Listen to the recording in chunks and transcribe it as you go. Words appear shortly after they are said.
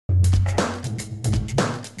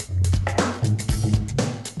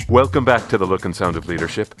Welcome back to The Look and Sound of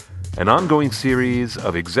Leadership, an ongoing series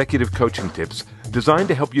of executive coaching tips designed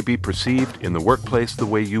to help you be perceived in the workplace the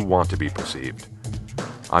way you want to be perceived.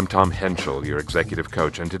 I'm Tom Henschel, your executive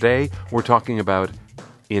coach, and today we're talking about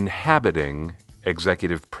inhabiting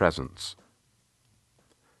executive presence.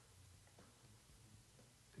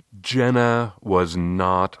 Jenna was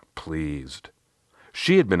not pleased.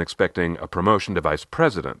 She had been expecting a promotion to vice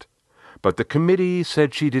president, but the committee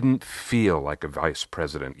said she didn't feel like a vice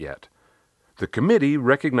president yet. The committee,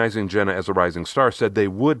 recognizing Jenna as a rising star, said they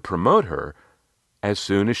would promote her as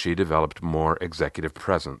soon as she developed more executive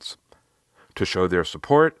presence. To show their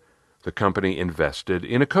support, the company invested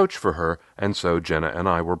in a coach for her, and so Jenna and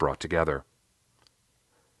I were brought together.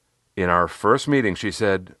 In our first meeting, she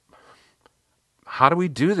said, "How do we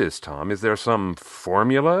do this, Tom? Is there some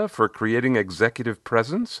formula for creating executive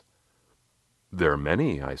presence?" "There are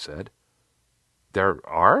many," I said. "There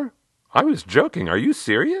are? I was joking. Are you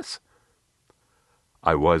serious?"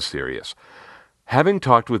 I was serious. Having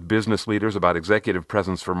talked with business leaders about executive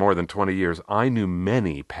presence for more than 20 years, I knew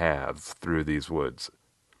many paths through these woods.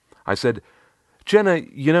 I said, "Jenna,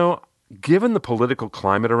 given the political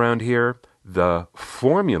climate around here, the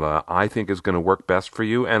formula I think is going to work best for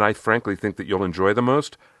you, and I frankly think that you'll enjoy the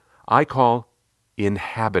most, I call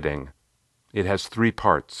inhabiting. It has 3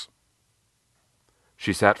 parts.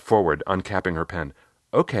 She sat forward, uncapping her pen.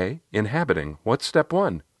 "Okay, inhabiting. What's step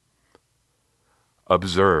 1?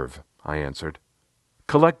 "Observe," I answered.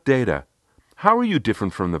 "Collect data. How are you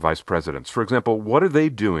different from the vice presidents? For example, what are they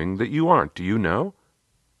doing that you aren't? Do you know?"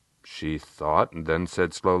 She thought and then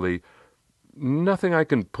said slowly, "Nothing I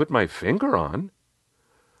can put my finger on."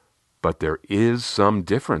 "But there is some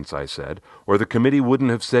difference," I said, "or the committee wouldn't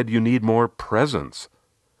have said you need more presence."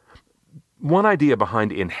 One idea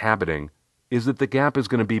behind inhabiting is that the gap is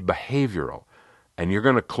going to be behavioral, and you're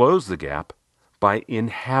going to close the gap by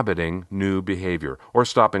inhabiting new behavior or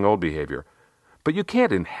stopping old behavior. But you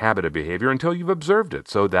can't inhabit a behavior until you've observed it,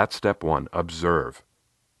 so that's step 1, observe.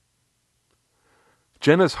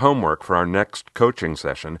 Jenna's homework for our next coaching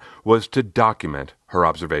session was to document her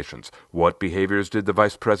observations. What behaviors did the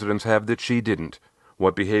vice presidents have that she didn't?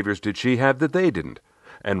 What behaviors did she have that they didn't?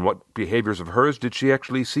 And what behaviors of hers did she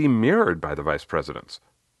actually see mirrored by the vice presidents?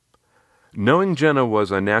 Knowing Jenna was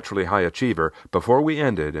a naturally high achiever, before we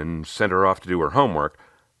ended and sent her off to do her homework,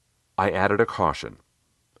 I added a caution.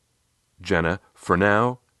 "Jenna, for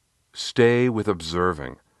now, stay with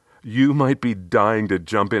observing. You might be dying to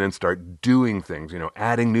jump in and start doing things,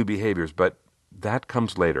 adding new behaviors, but that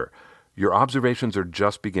comes later. Your observations are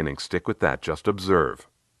just beginning. Stick with that. Just observe."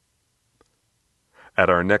 At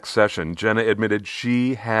our next session, Jenna admitted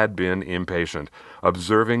she had been impatient.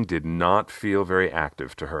 Observing did not feel very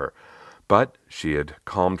active to her. But she had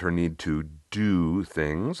calmed her need to do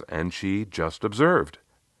things, and she just observed.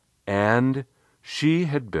 And she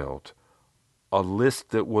had built a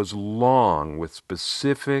list that was long with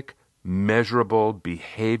specific, measurable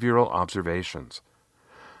behavioral observations.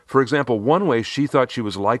 For example, one way she thought she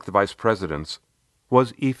was like the vice presidents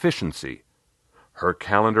was efficiency. Her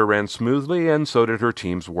calendar ran smoothly, and so did her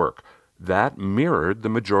team's work. That mirrored the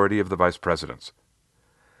majority of the vice presidents.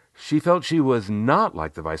 She felt she was not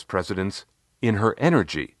like the vice presidents in her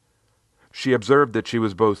energy. She observed that she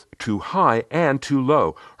was both too high and too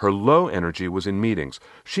low. Her low energy was in meetings.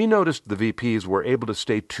 She noticed the VPs were able to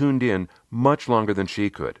stay tuned in much longer than she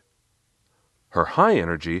could. Her high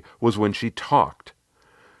energy was when she talked.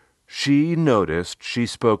 She noticed she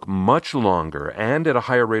spoke much longer and at a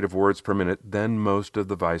higher rate of words per minute than most of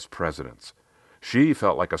the vice presidents. She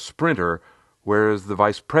felt like a sprinter, whereas the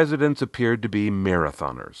vice presidents appeared to be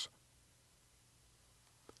marathoners.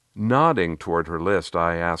 Nodding toward her list,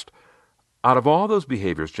 I asked, "Out of all those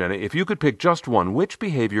behaviors, Jenna, if you could pick just one, which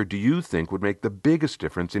behavior do you think would make the biggest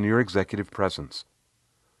difference in your executive presence?"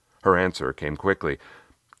 Her answer came quickly.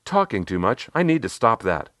 "Talking too much. I need to stop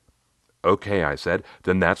that." "Okay," I said,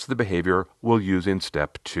 "then that's the behavior we'll use in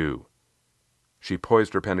step 2. She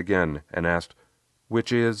poised her pen again and asked,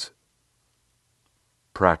 "Which is?"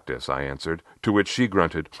 "Practice," I answered, to which she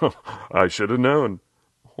grunted, "I should have known."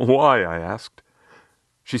 "Why?" I asked.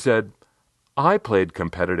 She said, "I played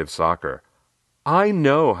competitive soccer. I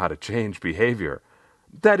know how to change behavior.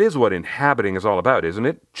 That is what inhabiting is all about, isn't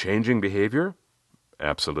it? Changing behavior?"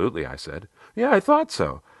 "Absolutely," I said. "Yeah, I thought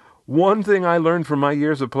so. One thing I learned from my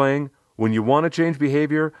years of playing, when you want to change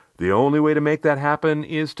behavior, the only way to make that happen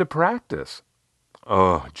is to practice."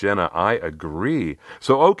 "Oh, Jenna, I agree.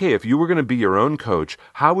 So, okay, if you were going to be your own coach,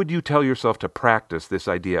 how would you tell yourself to practice this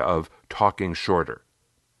idea of talking shorter?"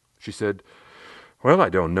 She said, "Well, I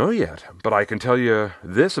don't know yet, but I can tell you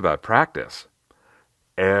this about practice.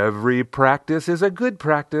 Every practice is a good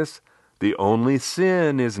practice. The only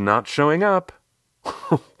sin is not showing up.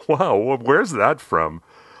 Wow, where's that from?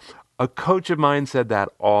 A coach of mine said that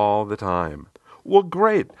all the time. Well,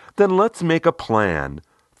 great. Then let's make a plan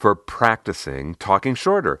for practicing talking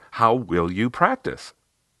shorter. How will you practice?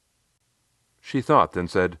 She thought, then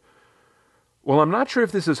said, well, I'm not sure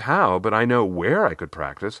if this is how, but I know where I could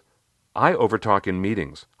practice. I overtalk in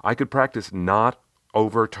meetings. I could practice not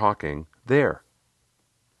over-talking there.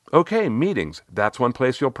 Okay, meetings. That's one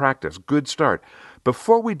place you'll practice. Good start.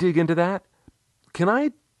 Before we dig into that, can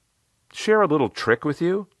I share a little trick with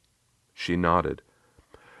you? She nodded.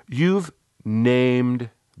 You've named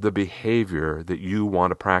the behavior that you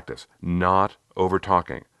want to practice, not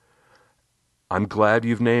over-talking. I'm glad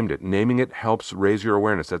you've named it. Naming it helps raise your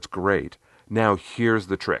awareness. That's great. Now, here's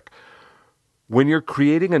the trick. When you're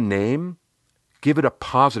creating a name, give it a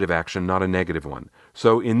positive action, not a negative one.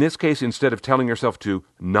 So in this case, instead of telling yourself to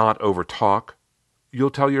not over-talk, you'll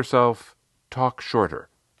tell yourself, talk shorter.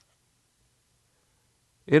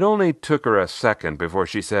 It only took her a second before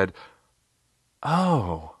she said,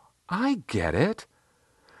 oh, I get it.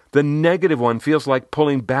 The negative one feels like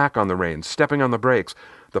pulling back on the reins, stepping on the brakes.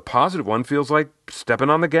 The positive one feels like stepping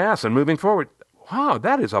on the gas and moving forward. Wow,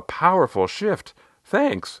 that is a powerful shift.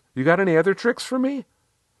 Thanks. You got any other tricks for me?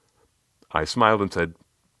 I smiled and said,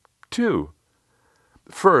 2.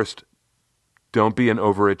 First, don't be an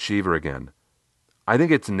overachiever again. I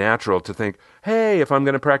think it's natural to think, hey, if I'm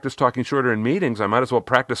going to practice talking shorter in meetings, I might as well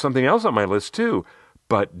practice something else on my list too.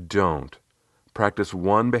 But don't. Practice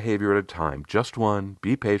one behavior at a time. Just one.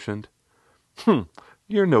 Be patient.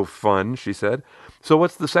 You're no fun, she said. So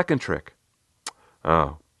what's the second trick?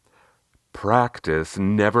 Oh, practice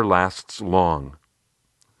never lasts long.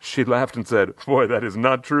 She laughed and said, boy, that is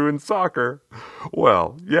not true in soccer.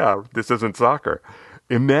 Well, yeah, this isn't soccer.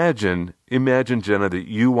 Imagine, Jenna, that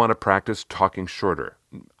you want to practice talking shorter.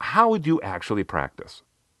 How would you actually practice?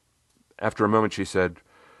 After a moment, she said,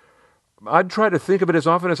 I'd try to think of it as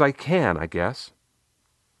often as I can, I guess.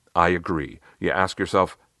 I agree. You ask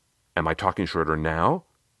yourself, am I talking shorter now?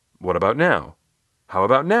 What about now? How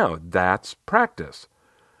about now? That's practice.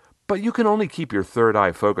 But you can only keep your third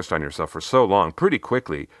eye focused on yourself for so long. Pretty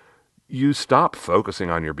quickly, you stop focusing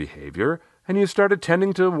on your behavior and you start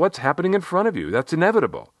attending to what's happening in front of you. That's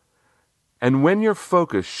inevitable. And when your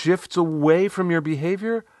focus shifts away from your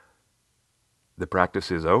behavior, the practice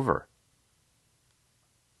is over.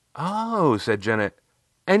 Oh, said Jenna,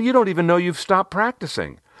 and you don't even know you've stopped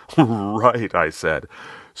practicing. Right, I said.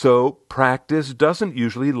 So practice doesn't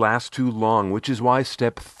usually last too long, which is why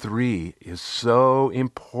step 3 is so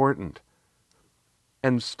important.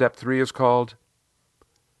 And step 3 is called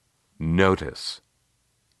notice.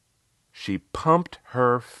 She pumped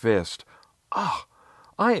her fist. Ah,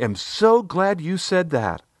 I am so glad you said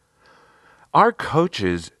that. Our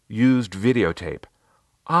coaches used videotape.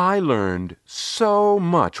 I learned so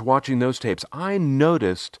much watching those tapes. I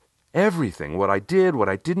noticed everything, what I did, what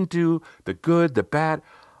I didn't do, the good, the bad.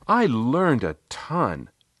 I learned a ton.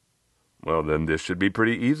 Well, then this should be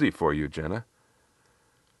pretty easy for you, Jenna.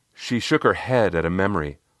 She shook her head at a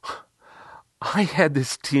memory. I had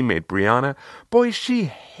this teammate, Brianna. Boy, she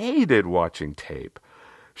hated watching tape.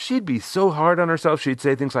 She'd be so hard on herself, she'd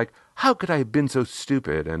say things like, how could I have been so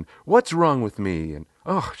stupid? And what's wrong with me? And,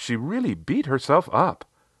 she really beat herself up.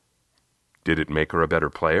 Did it make her a better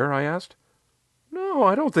player? I asked. No,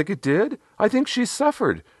 I don't think it did. I think she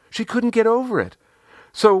suffered. She couldn't get over it.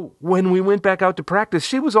 So when we went back out to practice,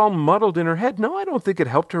 she was all muddled in her head. No, I don't think it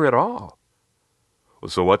helped her at all.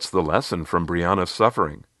 So what's the lesson from Brianna's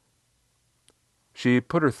suffering? She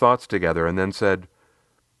put her thoughts together and then said,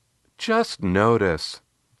 just notice.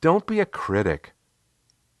 Don't be a critic.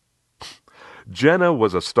 Jenna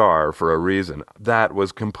was a star for a reason. That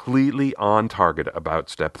was completely on target about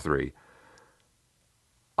step 3.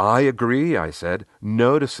 I agree, I said.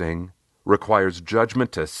 Noticing requires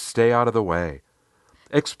judgment to stay out of the way.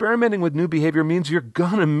 Experimenting with new behavior means you're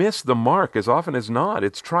gonna miss the mark as often as not.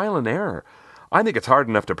 It's trial and error. I think it's hard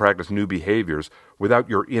enough to practice new behaviors without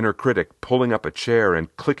your inner critic pulling up a chair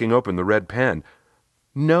and clicking open the red pen.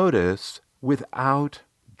 Notice without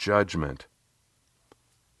judgment.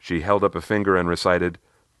 She held up a finger and recited,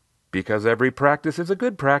 because every practice is a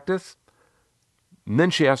good practice. And then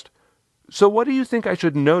she asked, so what do you think I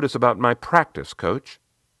should notice about my practice, Coach?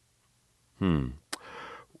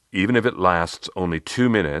 Even if it lasts only 2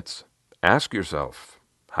 minutes, ask yourself,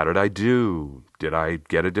 how did I do? Did I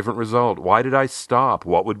get a different result? Why did I stop?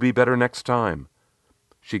 What would be better next time?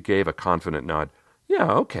 She gave a confident nod. Yeah,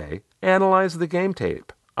 okay. Analyze the game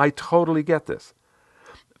tape. I totally get this.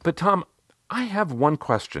 But Tom, I have one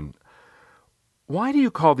question. Why do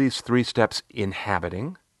you call these 3 steps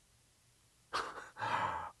inhabiting?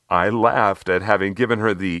 I laughed at having given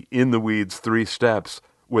her the in-the-weeds 3 steps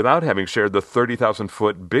without having shared the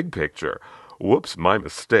 30,000-foot big picture. Whoops, my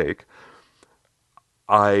mistake.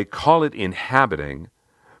 I call it inhabiting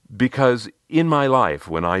because in my life,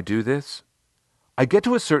 when I do this, I get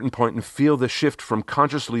to a certain point and feel the shift from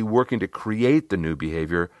consciously working to create the new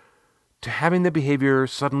behavior to having the behavior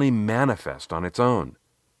suddenly manifest on its own.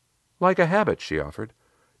 Like a habit, she offered.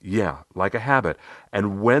 Yeah, like a habit.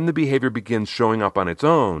 And when the behavior begins showing up on its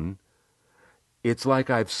own, it's like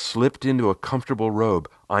I've slipped into a comfortable robe.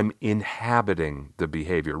 I'm inhabiting the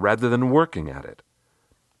behavior rather than working at it.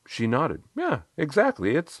 She nodded. Yeah,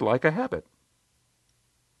 exactly. It's like a habit.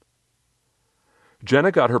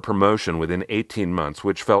 Jenna got her promotion within 18 months,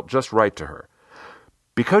 which felt just right to her.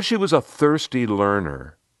 Because she was a thirsty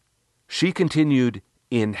learner, she continued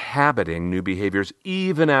inhabiting new behaviors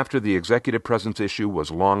even after the executive presence issue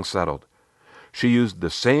was long settled. She used the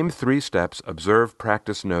same 3 steps, observe,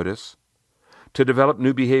 practice, notice, to develop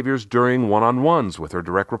new behaviors during one-on-ones with her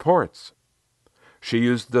direct reports. She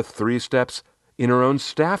used the 3 steps in her own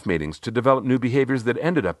staff meetings to develop new behaviors that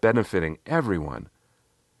ended up benefiting everyone.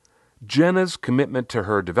 Jenna's commitment to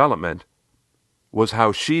her development was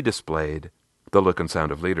how she displayed the look and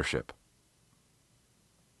sound of leadership.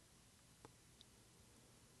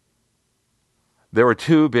 There were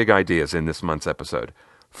 2 big ideas in this month's episode.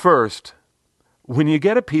 First, when you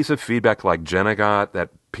get a piece of feedback like Jenna got, that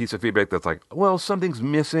piece of feedback that's like, well, something's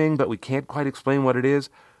missing, but we can't quite explain what it is,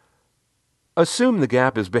 assume the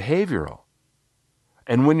gap is behavioral.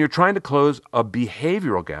 And when you're trying to close a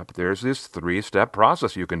behavioral gap, there's this 3-step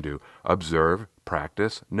process you can do. Observe,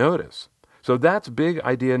 practice, notice. So that's big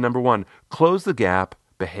idea number 1. Close the gap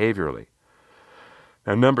behaviorally.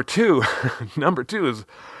 Now, number 2 is,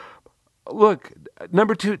 look,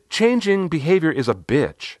 number 2, changing behavior is a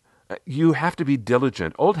bitch. You have to be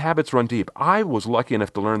diligent. Old habits run deep. I was lucky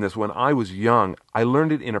enough to learn this when I was young. I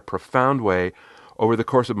learned it in a profound way over the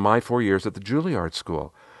course of my 4 years at the Juilliard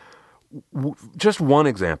School. Just one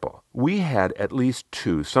example. We had at least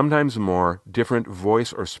 2, sometimes more, different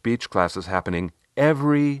voice or speech classes happening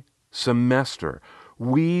every semester.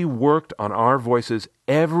 We worked on our voices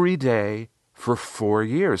every day for 4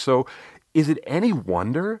 years. So is it any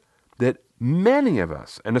wonder that many of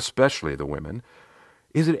us, and especially the women,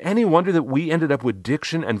 is it any wonder that we ended up with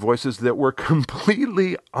diction and voices that were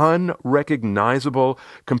completely unrecognizable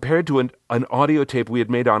compared to an audio tape we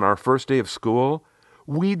had made on our first day of school?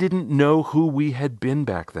 We didn't know who we had been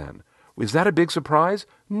back then. Is that a big surprise?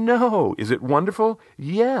 No. Is it wonderful?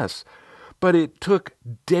 Yes. But it took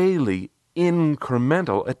daily,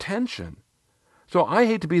 incremental attention. So I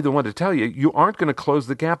hate to be the one to tell you, you aren't going to close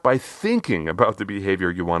the gap by thinking about the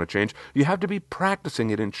behavior you want to change. You have to be practicing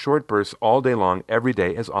it in short bursts all day long, every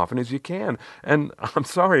day, as often as you can. And I'm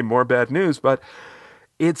sorry, more bad news, but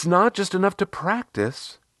it's not just enough to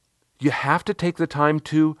practice. You have to take the time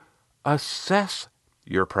to assess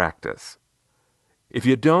your practice. If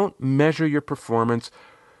you don't measure your performance,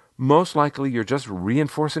 most likely you're just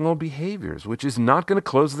reinforcing old behaviors, which is not going to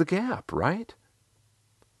close the gap, right?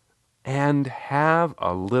 And have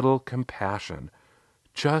a little compassion.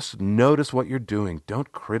 Just notice what you're doing.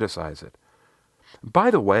 Don't criticize it. By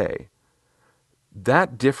the way,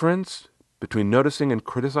 that difference between noticing and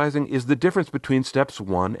criticizing is the difference between steps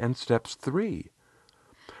 1 and steps 3.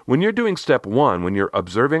 When you're doing step 1, when you're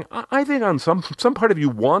observing, I think on some part of you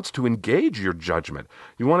wants to engage your judgment.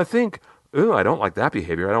 You want to think, ooh, I don't like that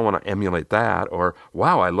behavior. I don't want to emulate that. Or,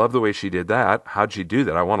 wow, I love the way she did that. How'd she do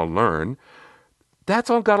that? I want to learn. That's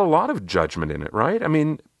all got a lot of judgment in it, right? I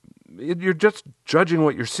mean, you're just judging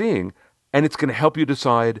what you're seeing, and it's going to help you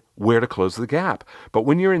decide where to close the gap. But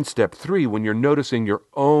when you're in step 3, when you're noticing your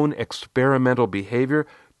own experimental behavior,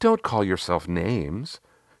 don't call yourself names.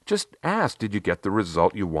 Just ask, did you get the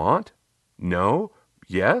result you want? No?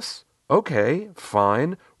 Yes? Okay,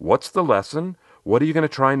 fine. What's the lesson? What are you going to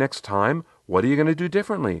try next time? What are you going to do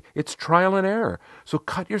differently? It's trial and error. So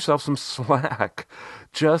cut yourself some slack.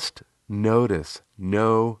 Just notice.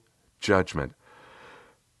 No judgment.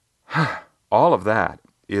 All of that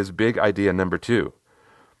is big idea number 2.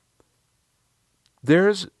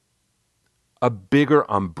 There's a bigger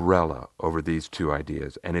umbrella over these 2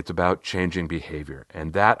 ideas, and it's about changing behavior.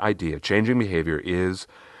 And that idea, changing behavior, is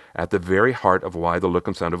at the very heart of why the look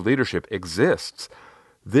and sound of leadership exists.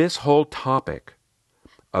 This whole topic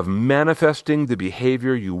of manifesting the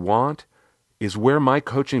behavior you want is where my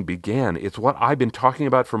coaching began. It's what I've been talking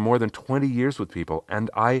about for more than 20 years with people,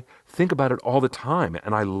 and I think about it all the time,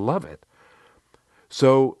 and I love it.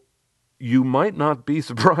 So you might not be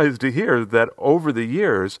surprised to hear that over the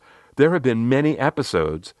years, there have been many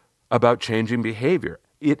episodes about changing behavior.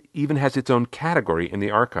 It even has its own category in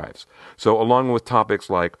the archives. So along with topics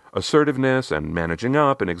like assertiveness and managing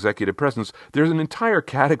up and executive presence, there's an entire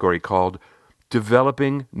category called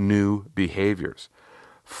developing new behaviors.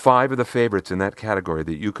 5 of the favorites in that category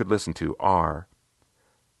that you could listen to are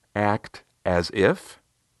act as if,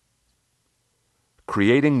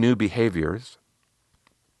 creating new behaviors,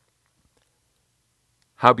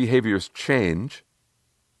 how behaviors change,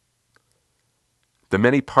 the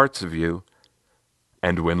many parts of you,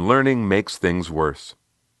 and when learning makes things worse.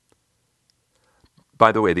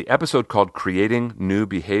 By the way, the episode called Creating New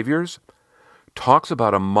Behaviors talks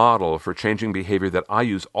about a model for changing behavior that I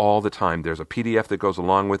use all the time. There's a PDF that goes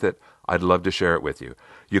along with it. I'd love to share it with you.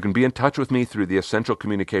 You can be in touch with me through the Essential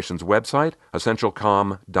Communications website,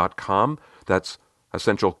 essentialcomm.com. That's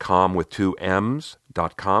essentialcomm with 2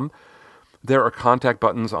 M's.com. There are contact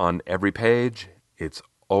buttons on every page. It's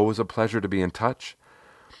always a pleasure to be in touch.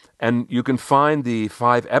 And you can find the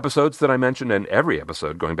 5 episodes that I mentioned, and every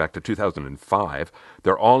episode going back to 2005.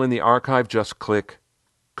 They're all in the archive. Just click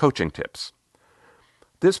Coaching Tips.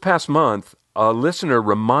 This past month, a listener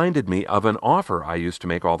reminded me of an offer I used to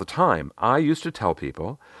make all the time. I used to tell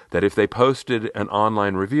people that if they posted an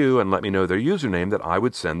online review and let me know their username, that I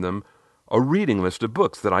would send them a reading list of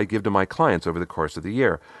books that I give to my clients over the course of the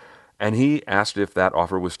year. And he asked if that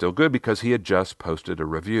offer was still good because he had just posted a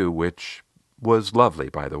review, which was lovely,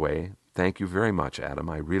 by the way. Thank you very much,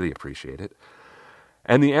 Adam. I really appreciate it.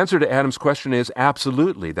 And the answer to Adam's question is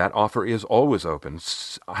absolutely. That offer is always open.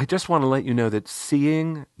 I just want to let you know that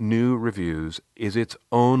seeing new reviews is its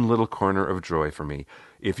own little corner of joy for me.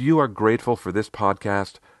 If you are grateful for this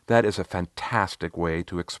podcast, that is a fantastic way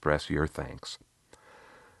to express your thanks.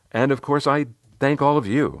 And of course, I thank all of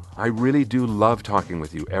you. I really do love talking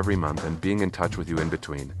with you every month and being in touch with you in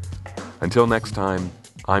between. Until next time,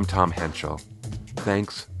 I'm Tom Henschel.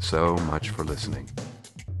 Thanks so much for listening.